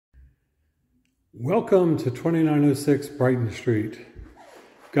Welcome to 2906 Brighton Street.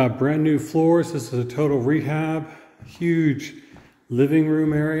 Got brand new floors. This is a total rehab. Huge living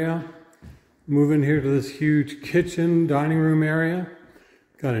room area. Move in here to this huge kitchen, dining room area.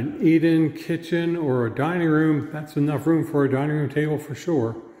 Got an eat-in kitchen or a dining room. That's enough room for a dining room table for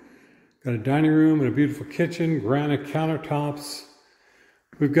sure. Got a dining room and a beautiful kitchen, granite countertops.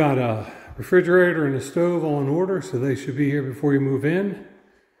 We've got a refrigerator and a stove all in order, so they should be here before you move in.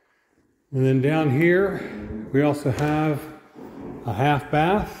 And then down here, we also have a half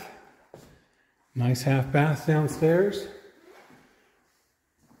bath. Nice half bath downstairs.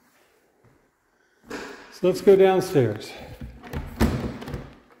 So let's go downstairs.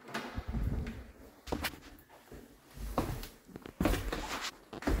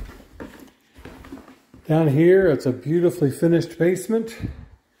 Down here, it's a beautifully finished basement.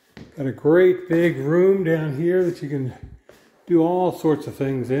 Got a great big room down here that you can do all sorts of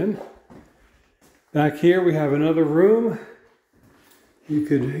things in. Back here we have another room. You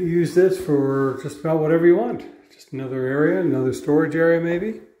could use this for just about whatever you want. Just another area, another storage area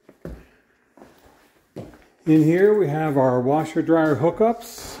maybe. In here we have our washer dryer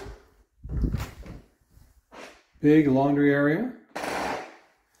hookups. Big laundry area.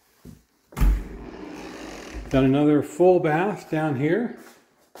 Got another full bath down here.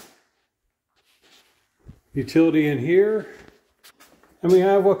 Utility in here. And we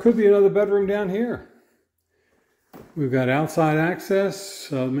have what could be another bedroom down here. We've got outside access,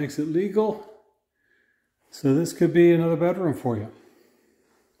 so it makes it legal. So this could be another bedroom for you.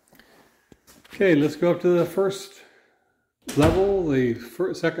 Okay, let's go up to the first level, the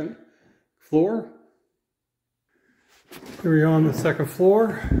second floor. Here we are on the second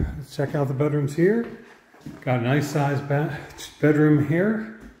floor. Let's check out the bedrooms here. Got a nice sized bedroom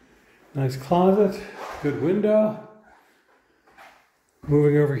here. Nice closet, good window.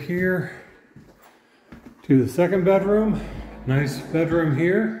 Moving over here to the second bedroom. Nice bedroom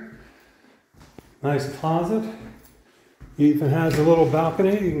here. Nice closet. Even has a little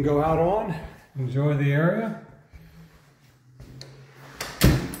balcony you can go out on. Enjoy the area.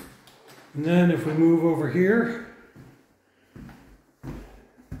 And then if we move over here,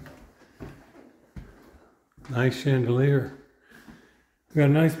 nice chandelier. We got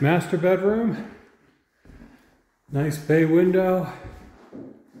a nice master bedroom. Nice bay window.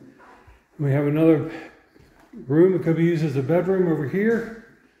 We have another room that could be used as a bedroom over here.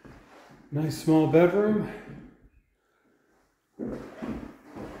 Nice small bedroom. And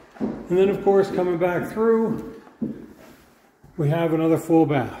then of course coming back through, we have another full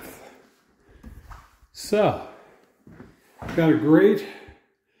bath. So, got a great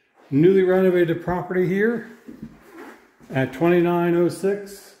newly renovated property here at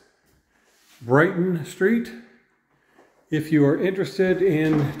 2906 Brighton Street. If you are interested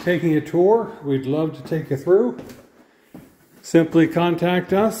in taking a tour, we'd love to take you through. Simply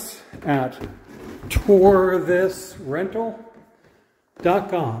contact us at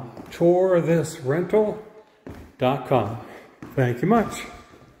tourthisrental.com. tourthisrental.com. Thank you much.